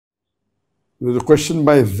There's a question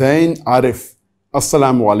by Zain Arif.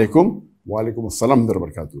 Assalamu alaikum. Wa alaikum assalam wa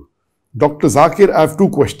barakatuh. Dr. Zakir, I have two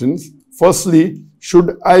questions. Firstly,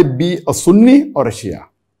 should I be a Sunni or a Shia?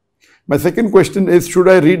 My second question is, should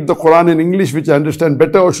I read the Quran in English, which I understand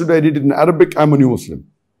better, or should I read it in Arabic? I'm a new Muslim.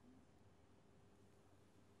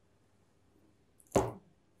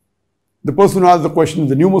 The person who asked the question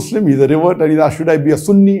is a new Muslim. He's a revert and he's asked, should I be a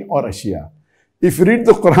Sunni or a Shia? If you read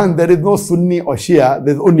the Quran, there is no Sunni or Shia,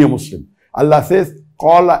 there is only a Muslim. Allah says,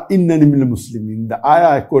 Qala innani minal muslimin. The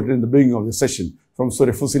ayah I quoted in the beginning of the session from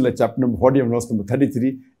Surah Fussilat, chapter number 40 and verse number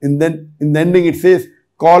 33. And then in the ending it says,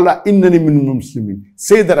 Qala innani minal muslimin.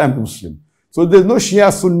 Say that I'm Muslim. So there's no Shia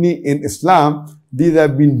Sunni in Islam. These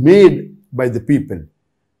have been made by the people.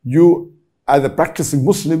 You, as a practicing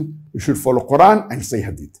Muslim, you should follow Quran and say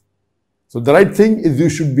Hadith. So the right thing is you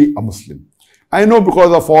should be a Muslim. I know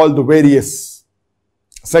because of all the various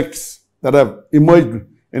sects that have emerged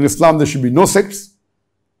in Islam, there should be no sects.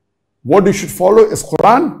 What you should follow is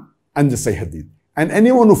Quran and the Sahih Hadith. And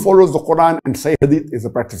anyone who follows the Quran and Sahih Hadith is a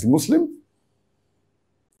practicing Muslim.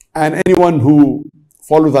 And anyone who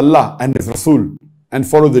follows Allah and His Rasul and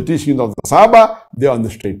follows the teachings of the Sahaba, they are on the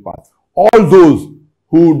straight path. All those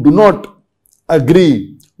who do not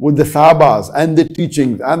agree with the Sahabas and the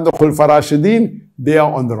teachings and the Khulafā Rashidin, they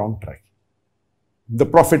are on the wrong track. The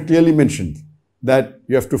Prophet clearly mentioned that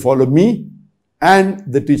you have to follow me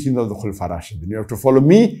and the teachings of the Khulafā Rashidin. You have to follow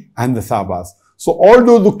me and the Sahabas. So all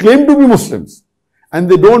those who claim to be Muslims and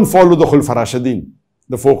they don't follow the Khulafā Rashidin,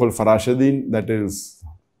 the four Khulafā Rashidin, that is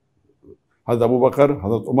Hazrat Abu Bakr,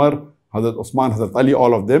 Hazrat Umar, Hazrat Osman, Hazrat Ali,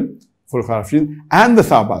 all of them, Khulafā Rashidin, and the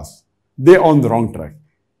Sahabas, they are on the wrong track.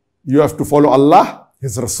 You have to follow Allah,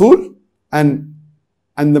 His Rasul, and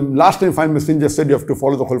the last time final messenger said you have to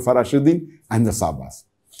follow the Khulafā Rashidin and the Sahabas.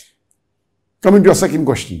 Coming to your second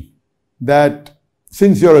question, that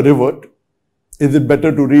since you're a revert, is it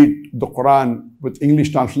better to read the Quran with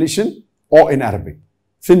English translation or in Arabic?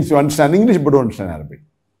 Since you understand English but don't understand Arabic.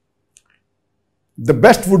 The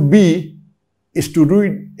best would be is to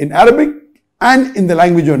read in Arabic and in the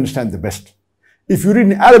language you understand the best. If you read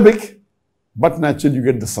in Arabic, but naturally you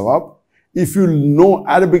get the sawab. If you know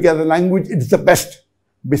Arabic as a language, it's the best.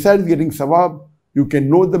 Besides getting sawab, you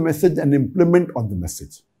can know the message and implement on the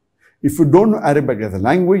message. If you don't know Arabic as a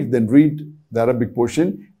language, then read the Arabic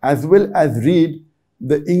portion as well as read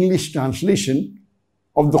the English translation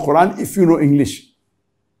of the Quran if you know English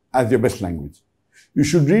as your best language. You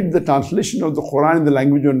should read the translation of the Quran in the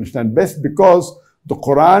language you understand best, because the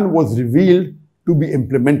Quran was revealed to be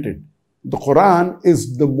implemented. The Quran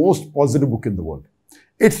is the most positive book in the world.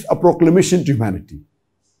 It's a proclamation to humanity.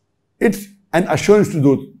 It's an assurance to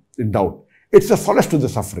those in doubt. It's a solace to the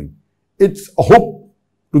suffering. It's a hope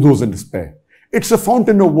to those in despair. It's a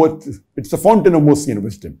fountain of worth. It's a fountain of mercy and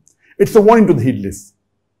wisdom. It's a warning to the heedless.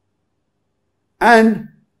 And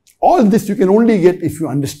all this you can only get if you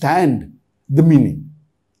understand the meaning.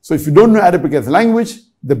 So if you don't know Arabic as a language,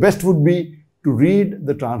 the best would be to read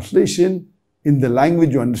the translation in the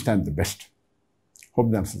language you understand the best.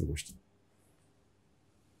 Hope that answers the question.